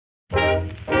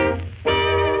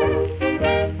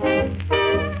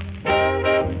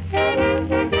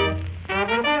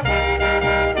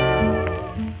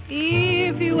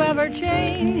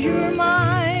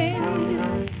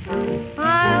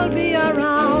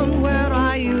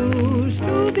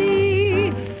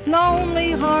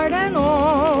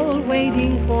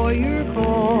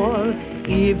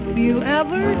if you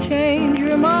ever change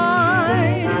your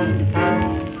mind.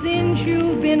 Since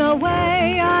you've been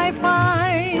away, I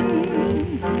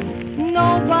find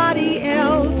nobody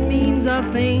else means a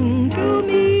thing to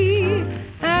me,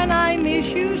 and I miss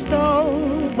you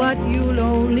so, but you'll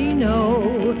only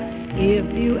know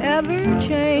if you ever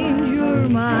change your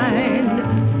mind.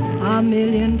 A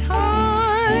million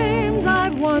times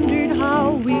I've wondered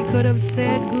how we could have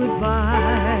said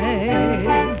goodbye.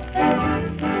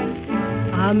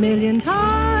 A million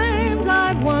times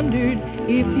I've wondered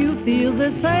if you feel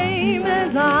the same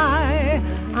as I.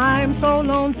 I'm so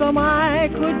lonesome I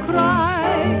could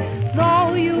cry,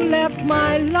 though you left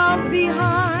my love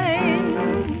behind.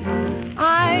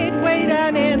 I'd wait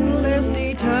an endless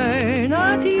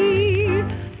eternity.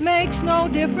 Makes no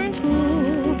difference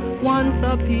who once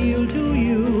appealed to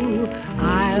you.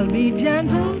 I'll be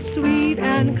gentle, sweet,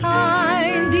 and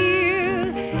kind,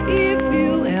 dear, if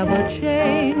you ever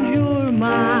change your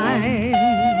mind.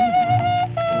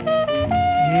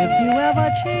 If you ever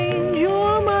change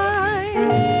your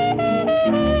mind,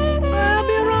 I'll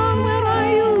be around where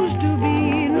I used to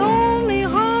be, lonely,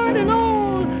 hard, and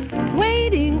old,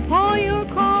 waiting for your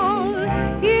call.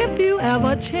 If you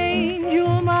ever change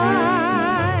your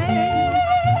mind,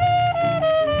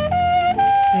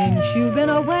 since you've been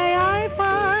away, I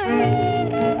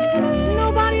find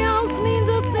nobody else means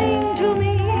a thing to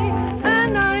me,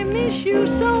 and I miss you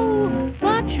so,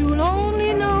 but you'll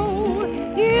only know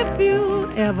if you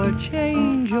ever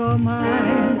change your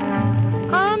mind.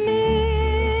 A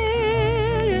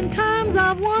million times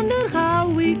I've wondered how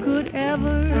we could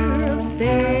ever have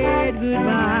said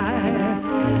goodbye.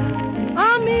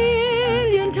 A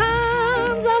million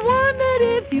times I've wondered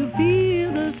if you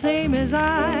feel the same as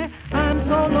I. I'm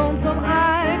so lonesome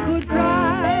I could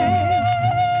cry.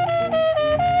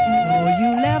 Oh, you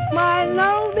left my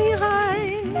love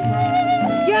behind.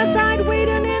 Yes, I'd wait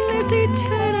an endless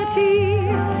eternity.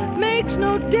 Makes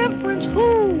no difference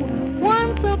who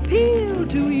once appealed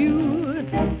to you.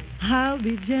 I'll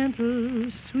be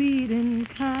gentle, sweet, and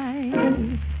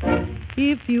kind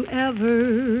if you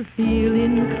ever feel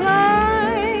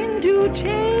inclined to